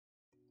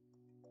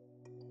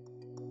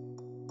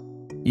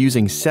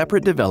Using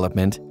separate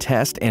development,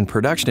 test, and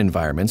production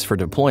environments for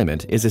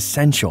deployment is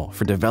essential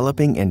for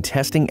developing and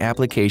testing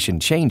application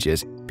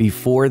changes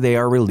before they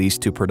are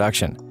released to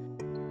production.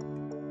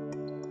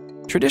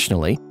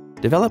 Traditionally,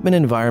 development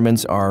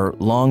environments are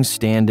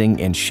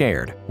long-standing and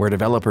shared, where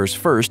developers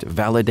first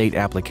validate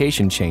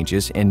application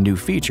changes and new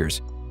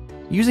features.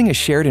 Using a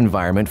shared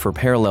environment for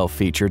parallel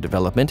feature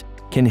development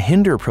can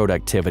hinder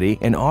productivity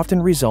and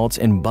often results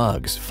in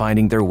bugs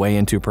finding their way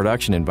into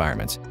production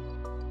environments.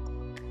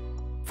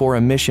 For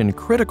a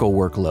mission-critical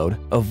workload,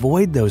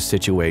 avoid those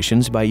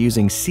situations by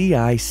using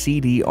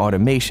CI/CD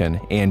automation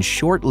and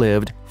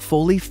short-lived,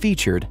 fully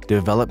featured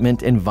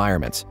development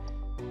environments.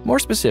 More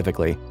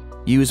specifically,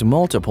 use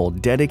multiple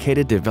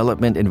dedicated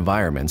development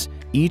environments,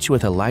 each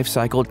with a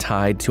lifecycle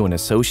tied to an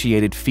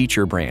associated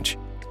feature branch.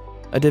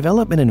 A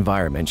development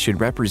environment should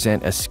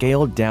represent a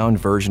scaled-down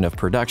version of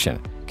production,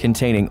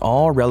 containing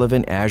all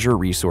relevant Azure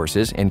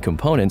resources and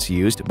components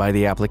used by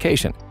the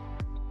application.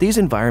 These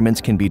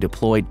environments can be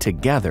deployed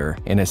together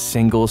in a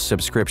single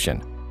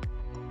subscription.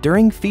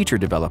 During feature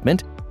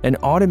development, an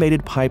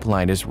automated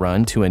pipeline is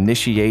run to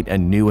initiate a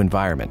new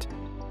environment.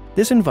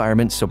 This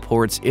environment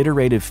supports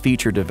iterative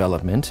feature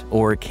development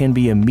or can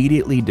be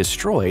immediately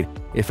destroyed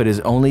if it is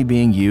only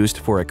being used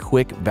for a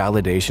quick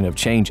validation of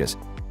changes.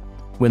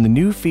 When the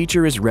new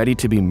feature is ready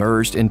to be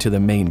merged into the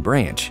main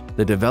branch,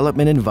 the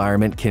development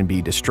environment can be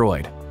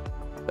destroyed.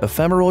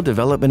 Ephemeral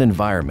development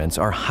environments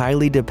are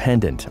highly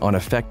dependent on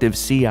effective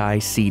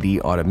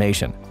CI/CD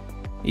automation.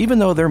 Even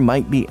though there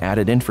might be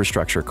added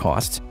infrastructure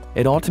costs,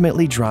 it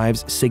ultimately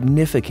drives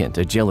significant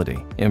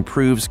agility,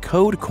 improves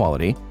code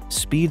quality,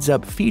 speeds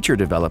up feature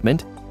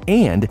development,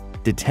 and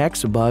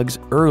detects bugs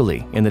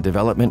early in the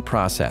development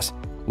process,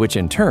 which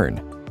in turn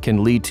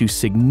can lead to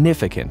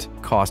significant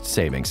cost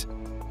savings.